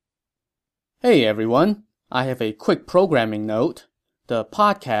Hey everyone, I have a quick programming note. The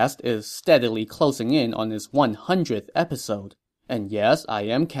podcast is steadily closing in on its 100th episode. And yes, I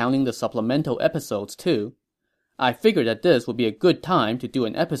am counting the supplemental episodes too. I figured that this would be a good time to do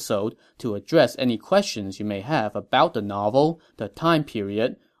an episode to address any questions you may have about the novel, the time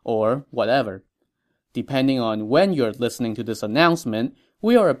period, or whatever. Depending on when you're listening to this announcement,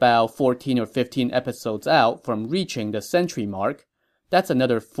 we are about 14 or 15 episodes out from reaching the century mark. That's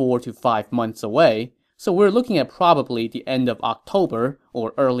another 4 to 5 months away, so we're looking at probably the end of October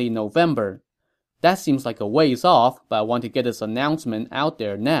or early November. That seems like a ways off, but I want to get this announcement out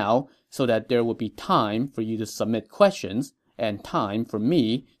there now so that there will be time for you to submit questions and time for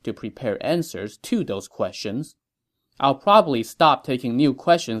me to prepare answers to those questions. I'll probably stop taking new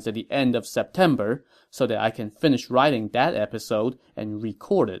questions at the end of September so that I can finish writing that episode and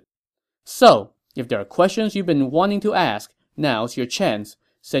record it. So, if there are questions you've been wanting to ask, now's your chance.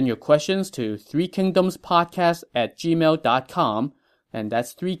 Send your questions to threekingdomspodcast@gmail.com, and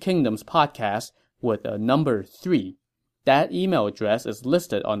that's Three Kingdoms Podcast with a number 3. That email address is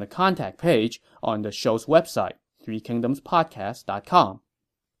listed on the contact page on the show's website, threekingdomspodcast.com.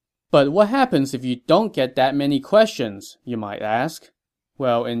 But what happens if you don't get that many questions, you might ask?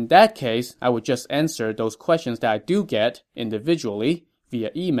 Well, in that case, I would just answer those questions that I do get individually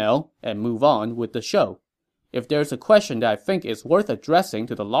via email and move on with the show. If there's a question that I think is worth addressing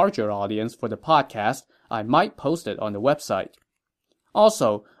to the larger audience for the podcast, I might post it on the website.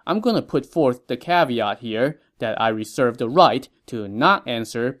 Also, I'm going to put forth the caveat here that I reserve the right to not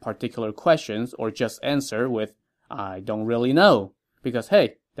answer particular questions or just answer with, I don't really know. Because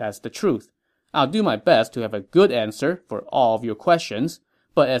hey, that's the truth. I'll do my best to have a good answer for all of your questions,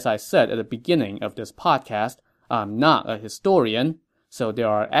 but as I said at the beginning of this podcast, I'm not a historian, so there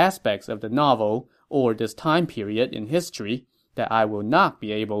are aspects of the novel or this time period in history that I will not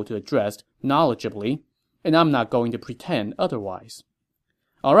be able to address knowledgeably, and I'm not going to pretend otherwise.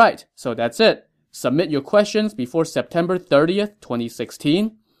 Alright, so that's it. Submit your questions before September 30th,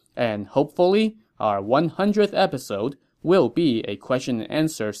 2016, and hopefully our 100th episode will be a question and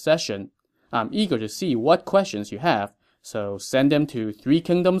answer session. I'm eager to see what questions you have, so send them to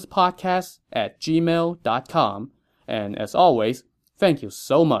threekingdomspodcast@gmail.com, and as always, thank you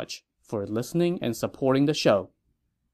so much for listening and supporting the show.